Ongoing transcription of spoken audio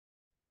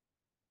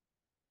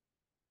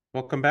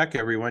Welcome back,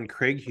 everyone.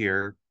 Craig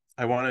here.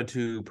 I wanted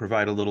to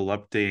provide a little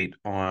update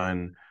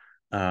on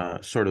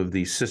sort of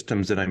the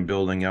systems that I'm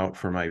building out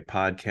for my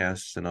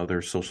podcasts and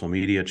other social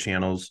media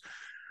channels.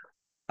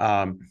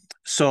 Um,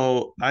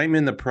 so I'm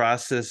in the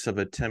process of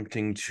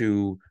attempting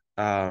to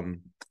um,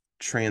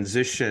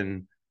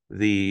 transition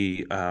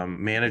the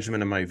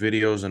management of my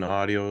videos and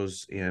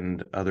audios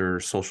and other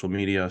social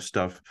media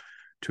stuff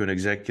to an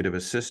executive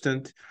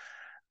assistant.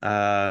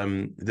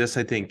 This,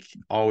 I think,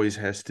 always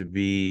has to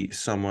be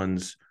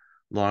someone's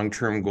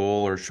long-term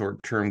goal or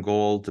short-term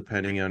goal,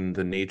 depending on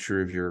the nature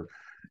of your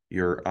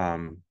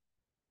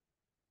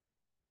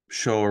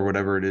show or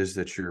whatever it is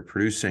that you're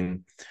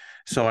producing.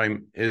 So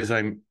as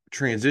I'm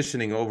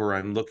transitioning over,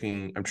 I'm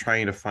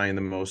trying to find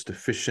the most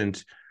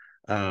efficient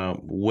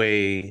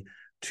way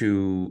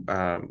to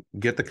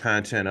get the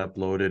content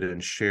uploaded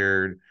and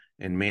shared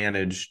and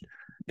managed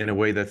in a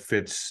way that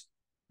fits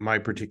my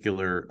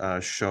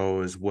particular show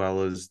as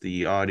well as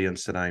the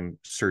audience that I'm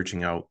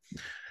searching out.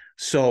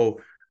 So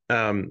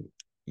um,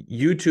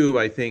 YouTube,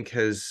 I think,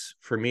 has,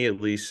 for me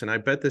at least, and I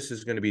bet this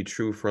is going to be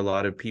true for a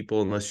lot of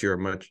people, unless you're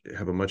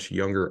have a much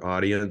younger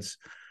audience.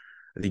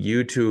 The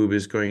YouTube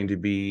is going to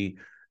be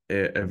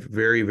a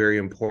very, very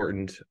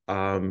important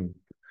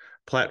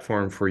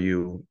platform for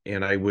you,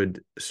 and I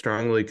would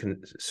strongly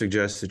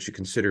suggest that you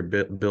consider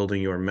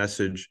building your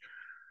message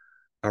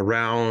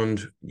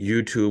around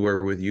YouTube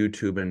or with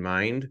YouTube in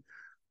mind.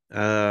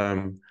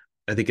 Um,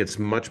 I think it's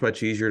much,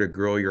 much easier to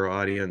grow your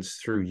audience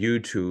through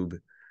YouTube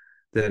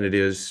than it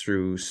is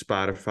through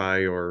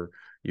Spotify or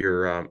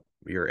your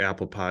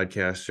Apple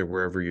Podcasts or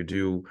wherever you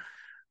do.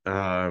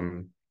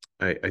 Um,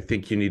 I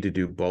think you need to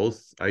do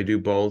both. I do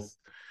both,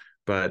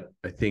 but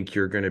I think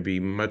you're going to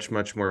be much,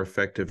 much more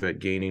effective at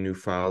gaining new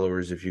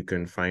followers if you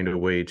can find a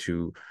way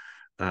to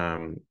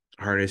um,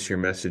 harness your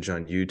message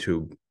on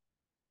YouTube.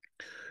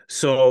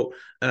 So,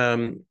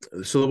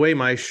 so the way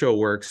my show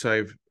works,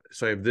 I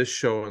have this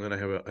show, and then I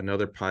have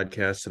another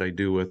podcast that I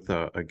do with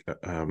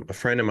a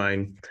friend of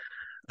mine.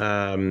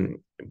 Um,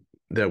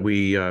 that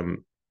we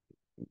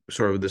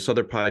sort of this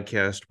other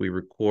podcast we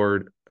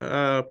record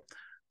a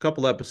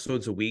couple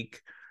episodes a week.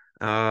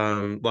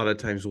 A lot of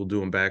times we'll do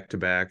them back to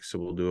back, so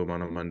we'll do them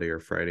on a Monday or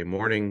Friday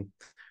morning,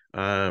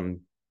 um,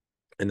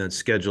 and then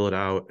schedule it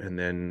out and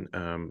then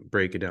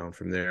break it down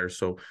from there.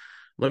 So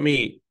let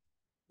me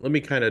let me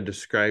kind of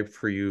describe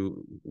for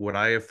you what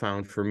I have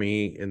found for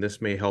me, and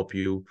this may help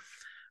you.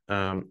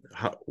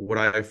 What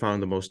I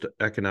found the most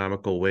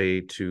economical way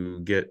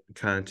to get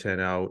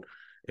content out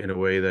in a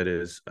way that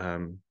is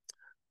um,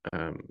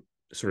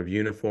 sort of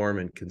uniform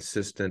and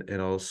consistent,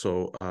 and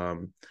also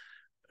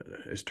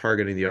is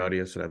targeting the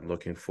audience that I'm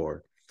looking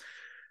for.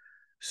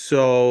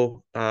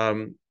 So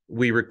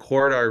we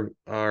record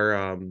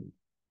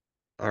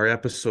our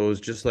episodes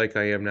just like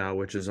I am now,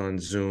 which is on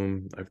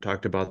Zoom. I've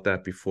talked about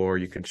that before.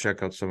 You can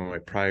check out some of my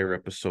prior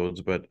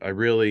episodes, but I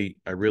really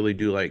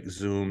do like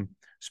Zoom,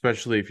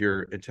 especially if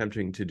you're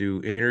attempting to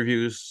do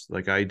interviews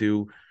like I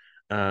do.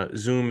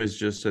 Zoom is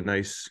just a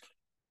nice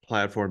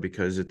platform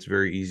because it's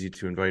very easy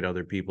to invite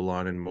other people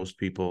on, and most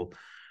people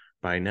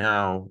by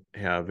now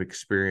have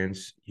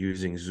experience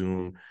using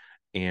Zoom,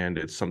 and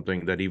it's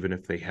something that even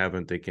if they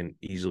haven't, they can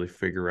easily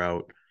figure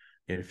out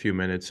in a few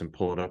minutes and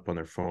pull it up on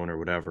their phone or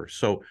whatever.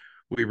 So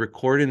we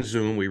record in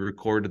Zoom, we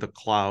record to the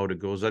cloud, it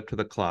goes up to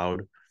the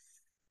cloud.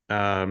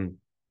 Um,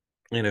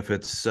 and if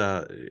it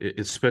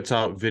spits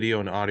out video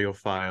and audio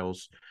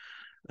files,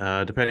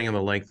 depending on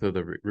the length of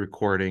the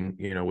recording,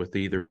 with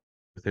either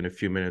within a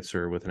few minutes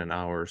or within an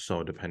hour or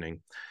so,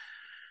 depending.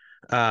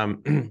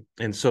 And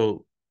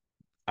so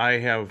I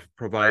have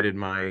provided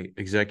my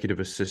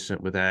executive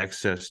assistant with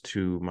access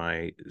to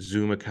my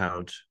Zoom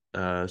account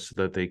so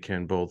that they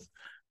can both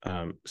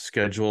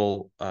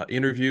schedule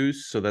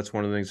interviews. So that's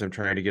one of the things I'm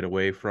trying to get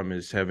away from,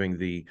 is having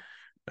the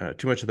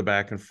too much of the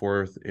back and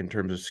forth in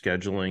terms of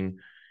scheduling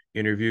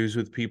interviews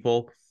with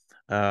people.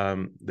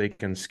 They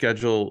can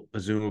schedule a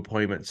Zoom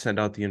appointment, send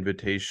out the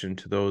invitation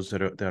to those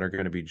that are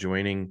going to be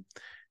joining,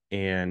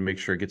 and make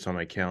sure it gets on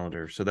my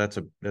calendar. So that's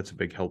a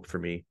big help for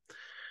me.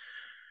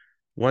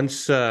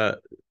 Once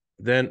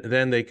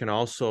then they can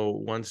also,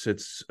 once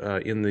it's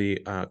in the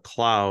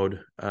cloud,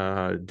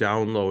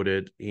 download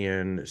it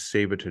and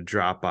save it to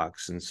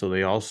Dropbox. And so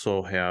they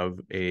also have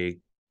a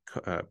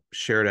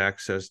shared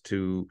access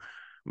to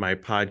my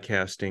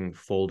podcasting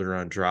folder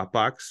on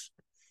Dropbox.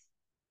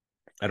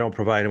 I don't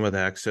provide them with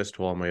access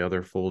to all my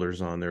other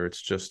folders on there.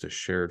 It's just a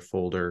shared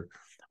folder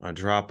on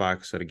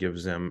Dropbox that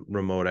gives them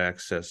remote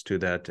access to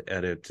that to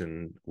edit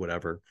and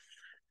whatever.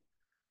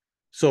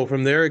 So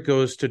from there it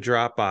goes to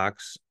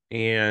Dropbox,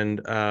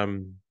 and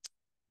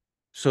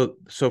so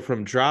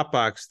from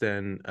Dropbox,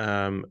 then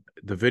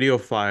the video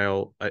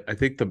file. I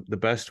think the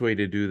best way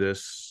to do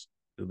this,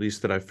 at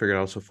least that I've figured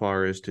out so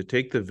far, is to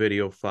take the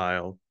video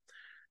file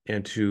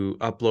and to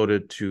upload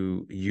it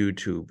to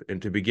YouTube,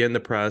 and to begin the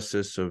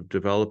process of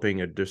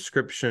developing a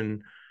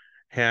description,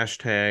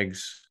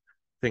 hashtags,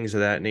 things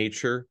of that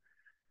nature.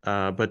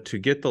 But to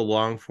get the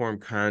long form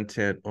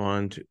content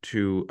on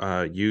to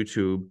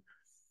YouTube,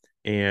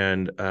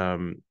 and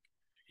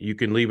you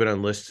can leave it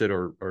unlisted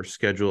or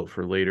schedule it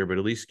for later, but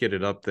at least get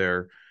it up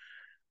there.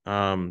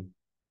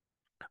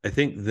 I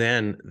think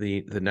then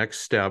the next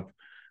step,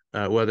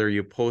 whether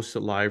you post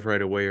it live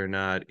right away or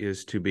not,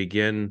 is to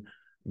begin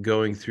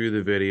going through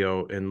the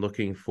video and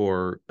looking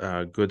for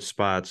good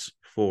spots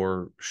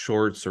for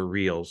shorts or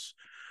reels,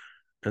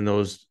 and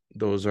those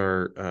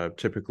are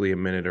typically a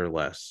minute or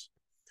less.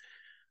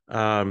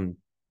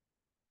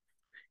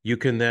 You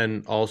can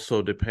then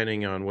also,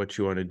 depending on what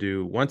you want to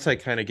do, once I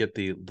kind of get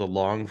the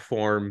long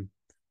form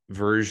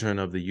version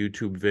of the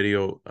YouTube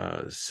video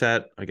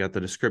set, I got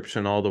the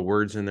description, all the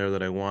words in there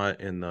that I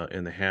want in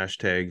the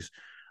hashtags.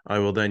 I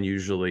will then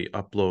usually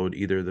upload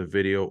either the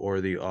video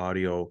or the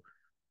audio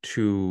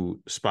to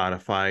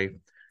Spotify.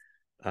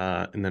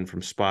 And then from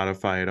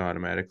Spotify, it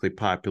automatically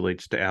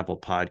populates to Apple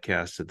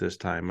Podcasts at this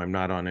time. I'm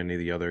not on any of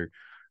the other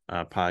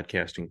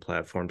podcasting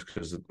platforms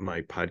because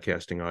my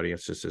podcasting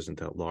audience just isn't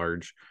that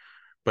large.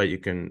 But you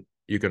can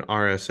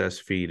RSS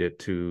feed it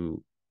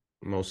to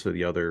most of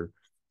the other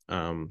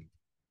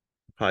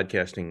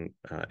podcasting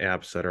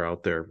apps that are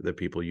out there that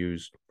people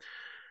use.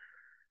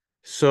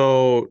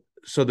 So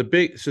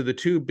the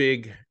two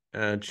big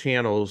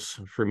channels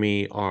for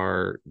me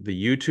are the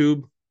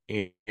YouTube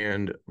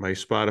and my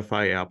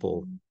Spotify,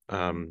 Apple.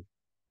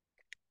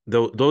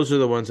 Those are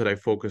the ones that I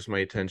focus my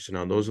attention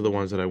on. Those are the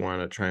ones that I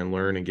want to try and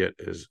learn and get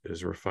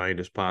as refined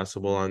as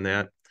possible on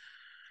that.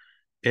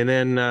 And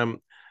then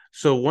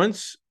so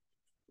once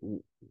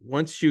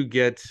you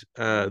get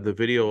the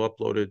video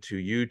uploaded to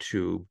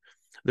YouTube,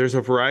 there's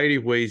a variety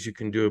of ways you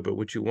can do it, but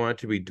what you want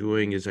to be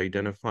doing is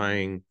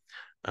identifying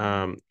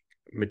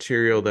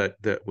material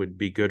that would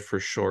be good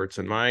for shorts.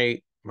 And my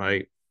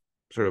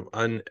sort of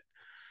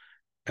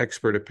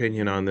unexpert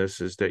opinion on this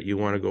is that you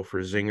want to go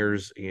for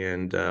zingers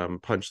and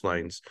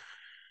punchlines.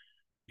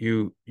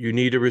 You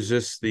need to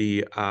resist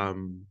the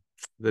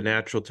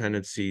natural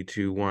tendency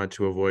to want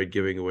to avoid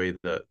giving away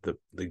the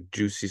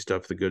juicy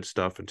stuff, the good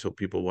stuff, until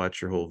people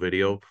watch your whole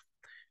video.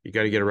 You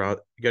got to get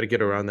around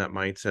that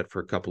mindset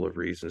for a couple of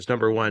reasons.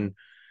 Number one,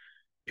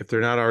 if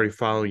they're not already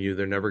following you,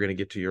 they're never going to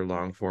get to your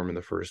long form in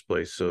the first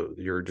place. So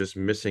you're just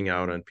missing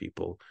out on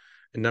people.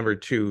 And number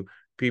two,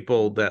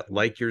 people that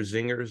like your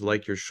zingers,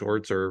 like your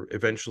shorts, are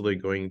eventually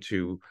going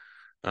to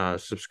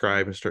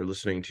subscribe and start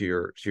listening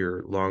to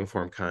your long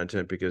form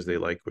content because they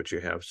like what you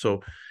have.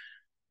 So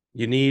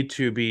you need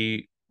to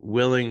be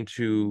willing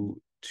to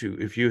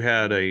if you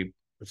had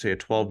let's say a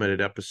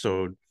 12-minute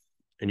episode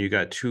and you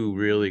got two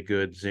really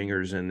good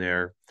zingers in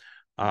there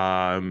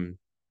of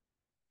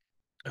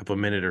a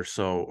minute or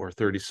so or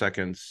 30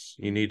 seconds,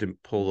 you need to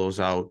pull those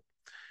out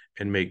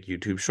and make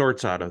YouTube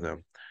shorts out of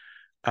them.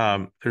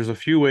 There's a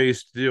few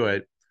ways to do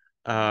it.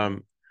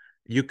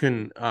 You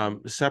can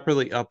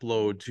separately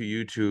upload to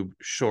YouTube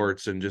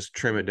shorts and just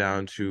trim it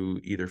down to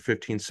either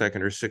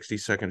 15-second or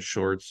 60-second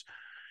shorts.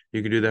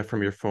 You can do that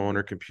from your phone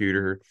or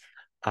computer.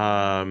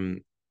 A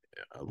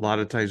lot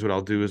of times what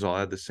I'll do is I'll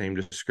add the same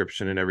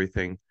description and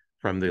everything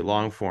from the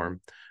long form.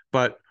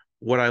 But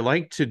what I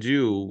like to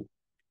do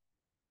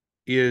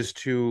is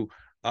to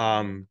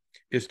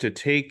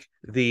take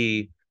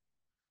the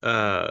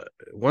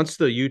once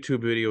the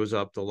YouTube video is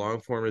up, the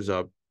long form is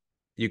up,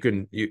 I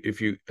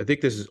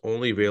think this is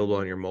only available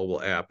on your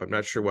mobile app. I'm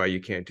not sure why you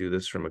can't do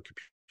this from a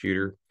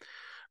computer,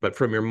 but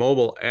from your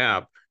mobile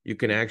app, you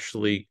can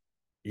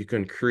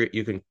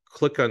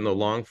click on the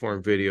long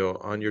form video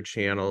on your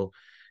channel,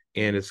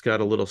 and it's got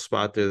a little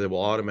spot there that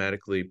will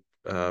automatically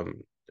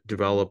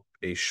develop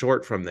a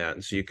short from that.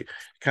 And so you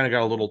kind of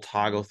got a little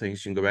toggle thing,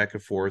 so you can go back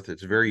and forth.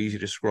 It's very easy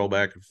to scroll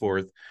back and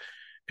forth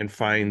and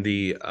find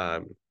the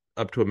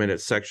up to a minute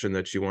section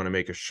that you want to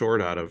make a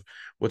short out of.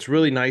 What's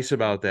really nice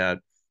about that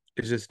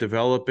is it's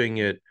developing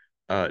it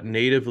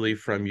natively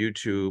from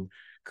YouTube,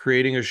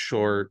 creating a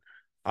short,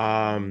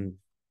 and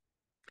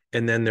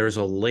then there's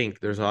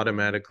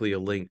automatically a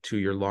link to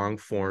your long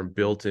form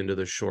built into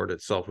the short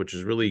itself, which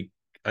is really,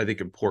 I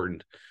think,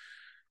 important.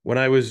 When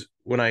I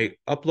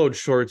upload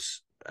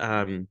shorts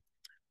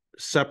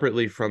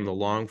separately from the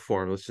long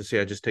form, let's just say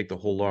I just take the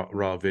whole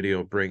raw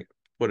video,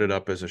 put it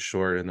up as a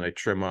short, and then I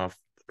trim off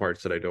the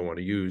parts that I don't want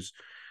to use.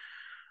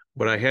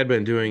 What I had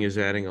been doing is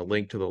adding a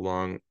link to the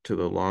long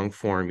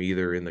form,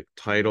 either in the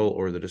title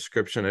or the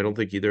description. I don't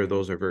think either of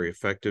those are very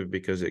effective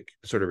because it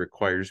sort of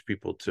requires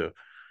people to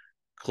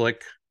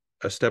click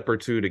a step or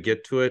two to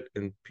get to it,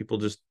 and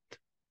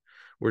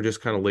we're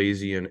just kind of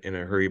lazy and in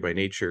a hurry by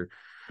nature.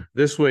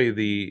 This way,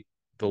 the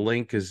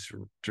link is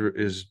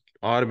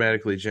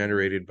automatically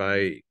generated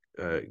by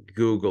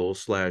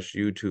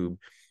Google/YouTube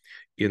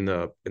in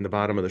the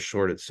bottom of the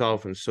short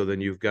itself, and so then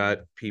you've got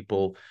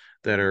people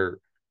that are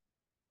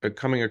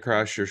coming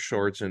across your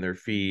shorts in their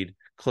feed,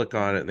 click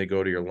on it, and they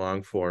go to your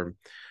long form.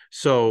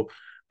 So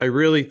I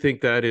really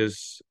think that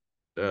is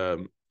a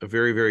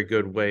very, very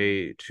good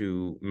way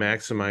to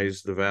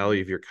maximize the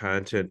value of your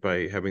content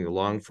by having the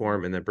long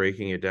form and then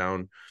breaking it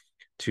down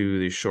to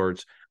the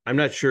shorts. I'm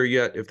not sure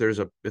yet if there's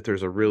a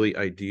really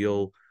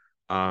ideal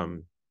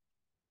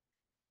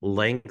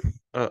length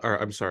or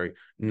I'm sorry,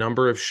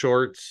 number of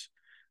shorts.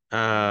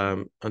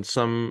 On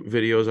some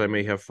videos, I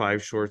may have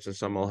 5 shorts and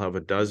some I'll have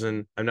a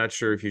dozen. I'm not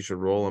sure if you should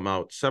roll them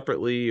out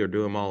separately or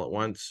do them all at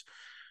once.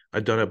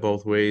 I've done it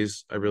both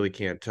ways. I really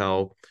can't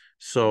tell.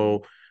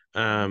 So,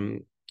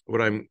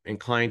 what I'm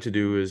inclined to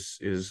do is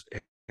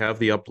have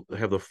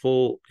the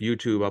full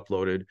YouTube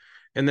uploaded,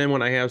 and then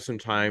when I have some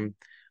time,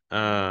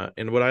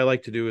 and what I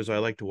like to do is I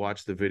like to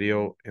watch the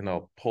video and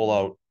I'll pull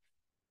out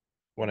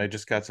when I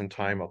just got some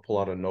time, I'll pull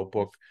out a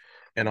notebook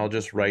and I'll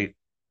just write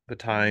the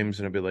times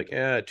and I'll be like,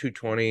 yeah,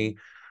 2:20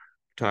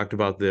 talked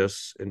about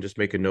this and just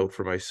make a note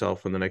for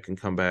myself, and then I can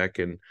come back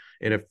and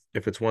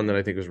if it's one that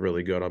I think is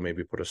really good, I'll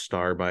maybe put a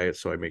star by it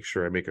so I make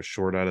sure I make a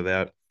short out of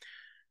that.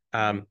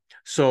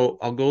 So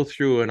I'll go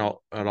through and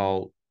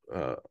I'll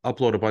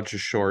upload a bunch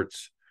of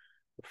shorts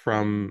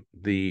from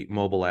the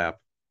mobile app,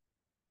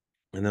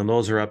 and then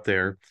those are up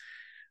there.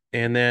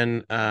 And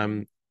then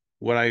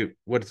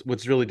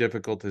what's really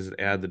difficult is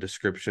add the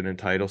description and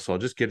title. So I'll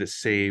just get it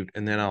saved,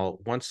 and then I'll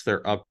once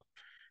they're up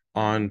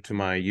onto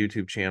my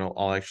YouTube channel,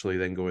 I'll actually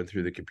then go in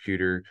through the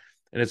computer,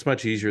 and it's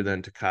much easier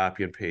than to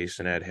copy and paste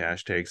and add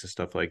hashtags and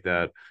stuff like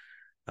that.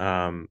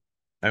 Um,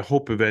 I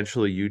hope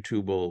eventually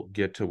YouTube will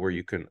get to where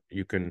you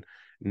can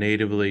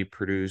natively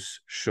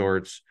produce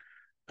shorts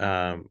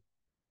um,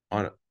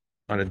 on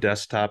a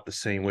desktop the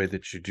same way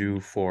that you do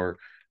for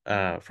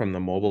from the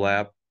mobile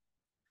app.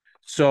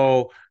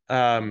 So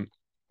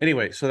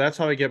anyway, so that's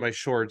how I get my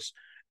shorts.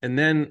 And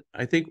then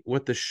I think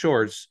with the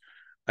shorts,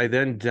 I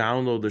then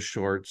download the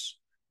shorts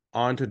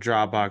onto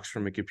Dropbox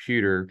from a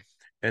computer.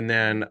 And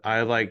then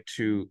I like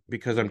to,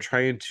 because I'm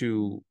trying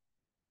to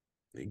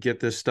get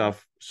this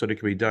stuff so that it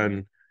can be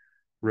done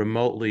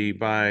remotely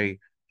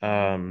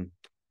um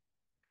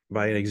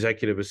by an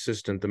executive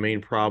assistant. The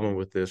main problem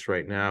with this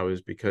right now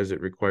is because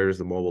it requires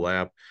the mobile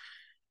app,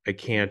 I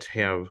can't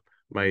have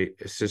my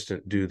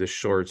assistant do the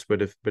shorts.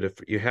 But if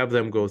you have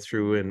them go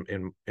through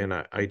and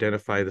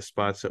identify the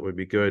spots that would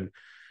be good,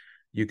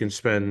 you can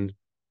spend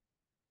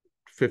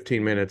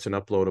 15 minutes and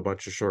upload a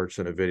bunch of shorts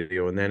and a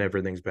video, and then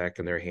everything's back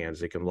in their hands.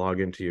 They can log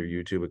into your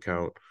YouTube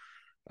account,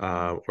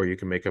 or you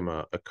can make them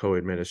a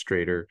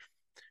co-administrator,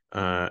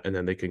 and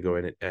then they can go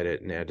in and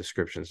edit and add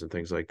descriptions and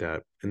things like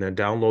that, and then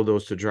download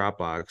those to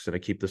Dropbox. And I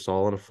keep this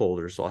all in a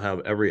folder, so I'll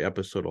have every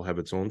episode will have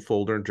its own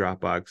folder in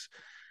Dropbox.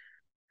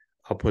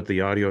 I'll put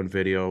the audio and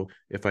video.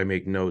 If I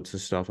make notes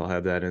and stuff, I'll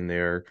have that in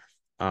there.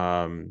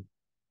 Um,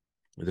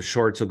 the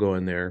shorts will go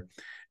in there,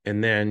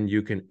 and then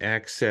you can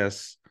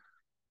access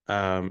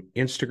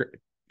Instagram.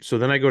 So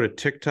then I go to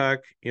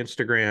TikTok,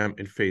 Instagram,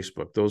 and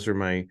Facebook. Those are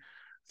my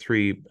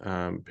three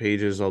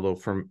pages. Although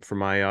for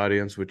my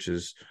audience, which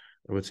is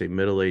I would say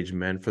middle-aged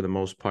men for the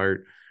most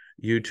part,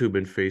 YouTube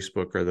and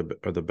Facebook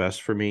are the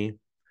best for me.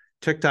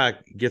 TikTok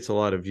gets a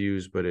lot of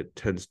views, but it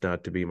tends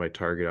not to be my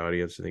target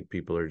audience. I think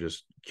people are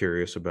just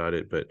curious about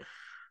it, but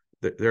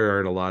there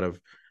aren't a lot of,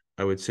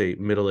 I would say,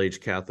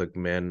 middle-aged Catholic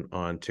men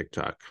on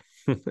TikTok.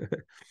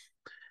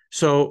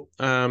 So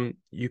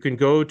you can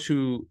go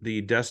to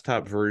the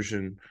desktop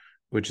version,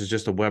 which is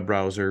just a web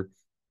browser,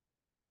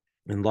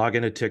 and log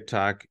into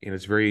TikTok, and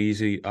it's very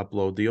easy to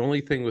upload. The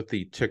only thing with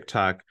the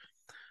TikTok,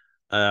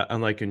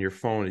 unlike in your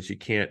phone, is you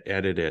can't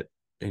edit it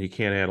and you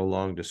can't add a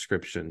long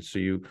description. So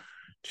you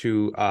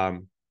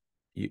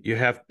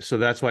have, so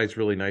that's why it's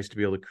really nice to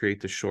be able to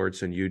create the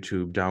shorts in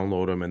YouTube,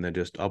 download them, and then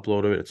just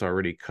upload it. It's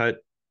already cut.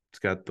 It's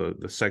got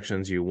the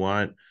sections you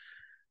want.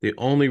 The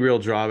only real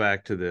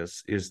drawback to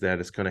this is that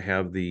it's going to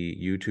have the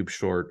YouTube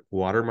short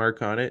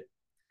watermark on it.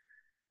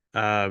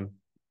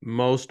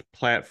 Most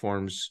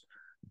platforms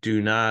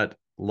do not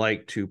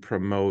like to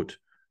promote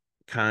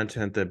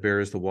content that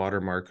bears the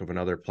watermark of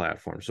another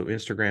platform. So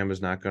Instagram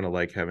is not going to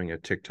like having a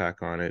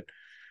TikTok on it.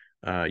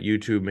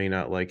 YouTube may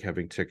not like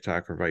having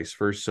TikTok or vice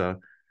versa.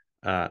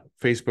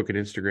 Facebook and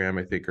Instagram,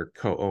 I think, are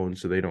co-owned,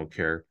 so they don't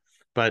care.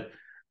 But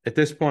at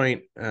this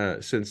point,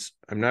 since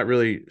I'm not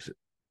really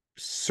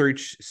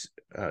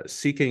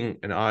seeking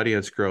an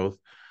audience growth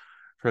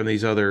from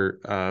these other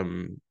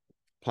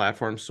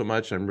platforms so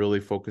much, I'm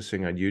really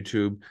focusing on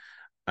YouTube.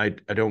 I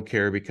don't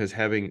care, because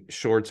having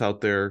shorts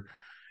out there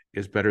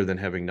is better than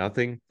having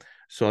nothing.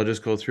 So I'll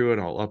just go through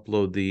and I'll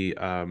upload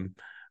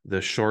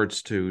the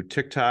shorts to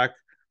TikTok.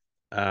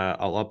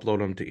 I'll upload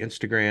them to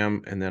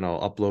Instagram, and then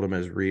I'll upload them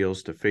as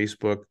reels to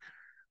Facebook.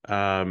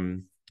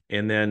 And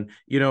then,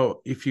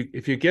 if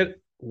you get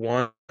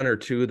one or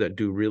two that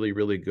do really,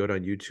 really good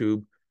on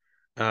YouTube,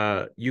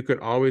 you could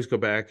always go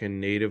back and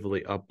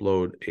natively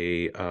upload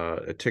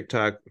a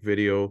TikTok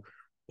video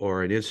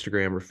or an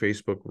Instagram or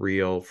Facebook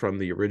reel from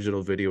the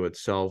original video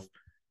itself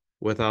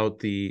without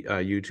the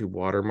YouTube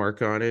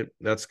watermark on it.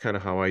 That's kind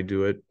of how I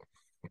do it.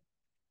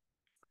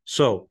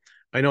 So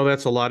I know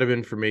that's a lot of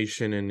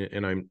information,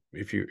 and I'm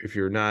if you're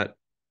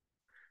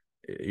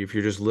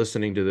just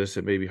listening to this,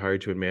 it may be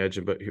hard to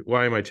imagine. But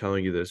why am I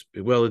telling you this?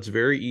 Well, it's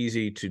very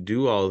easy to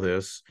do all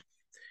this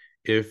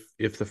if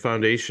the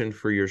foundation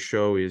for your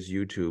show is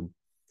YouTube.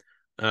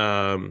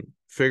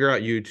 Figure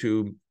out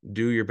YouTube,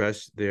 do your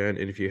best then,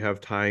 and if you have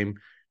time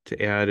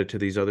to add it to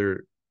these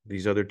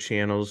other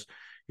channels,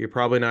 You're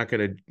probably not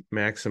going to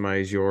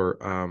maximize your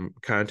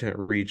content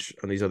reach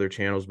on these other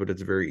channels, but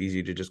it's very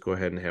easy to just go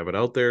ahead and have it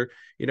out there.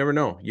 You never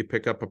know. You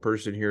pick up a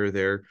person here or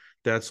there.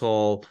 That's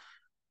all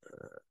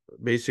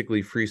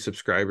basically free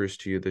subscribers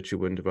to you that you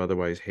wouldn't have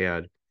otherwise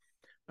had.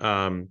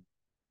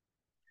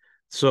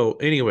 So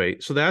anyway,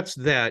 so that's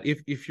that.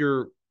 If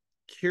you're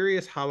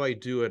curious how I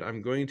do it,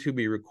 I'm going to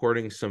be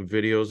recording some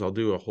videos. I'll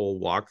do a whole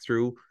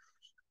walkthrough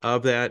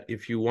of that.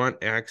 If you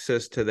want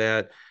access to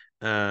that,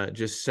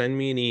 just send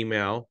me an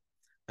email.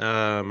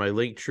 My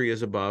link tree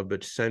is above,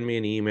 but send me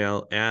an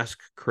email, ask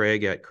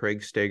Craig at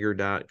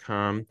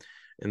craigsteger.com.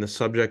 In the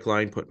subject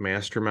line, put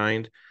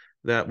mastermind.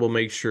 That will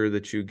make sure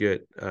that you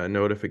get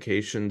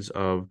notifications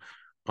of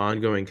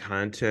ongoing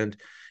content.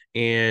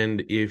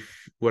 And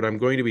if what I'm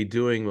going to be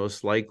doing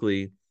most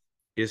likely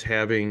is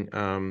having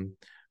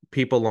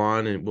people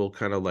on, and we'll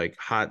kind of like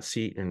hot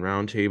seat and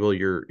roundtable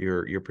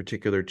your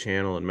particular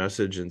channel and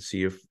message, and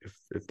see if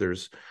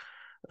there's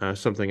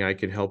something I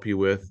can help you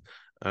with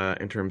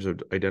in terms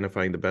of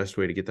identifying the best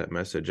way to get that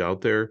message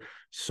out there.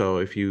 So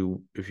if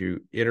you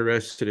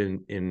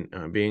interested in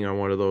being on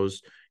one of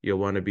those, you'll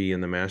want to be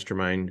in the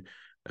mastermind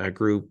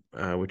group,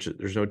 which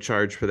there's no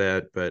charge for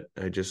that, but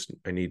I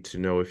need to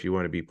know if you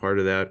want to be part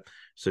of that.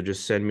 So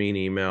just send me an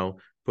email,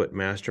 put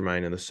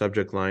mastermind in the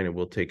subject line, and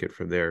we'll take it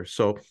from there.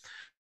 So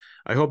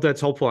I hope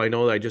that's helpful. I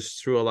know I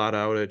just threw a lot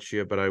out at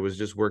you, but I was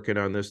just working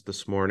on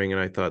this morning,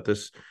 and I thought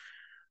this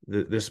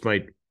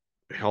might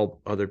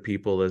help other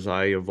people as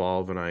I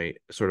evolve and I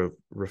sort of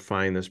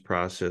refine this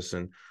process,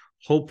 and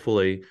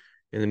hopefully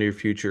in the near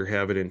future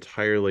have it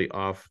entirely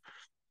off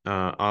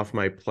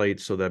my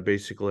plate, so that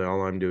basically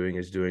all I'm doing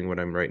is doing what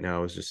I'm right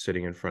now, is just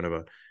sitting in front of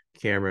a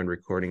camera and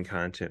recording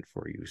content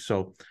for you.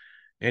 So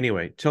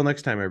anyway, till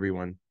next time,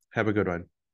 everyone, have a good one.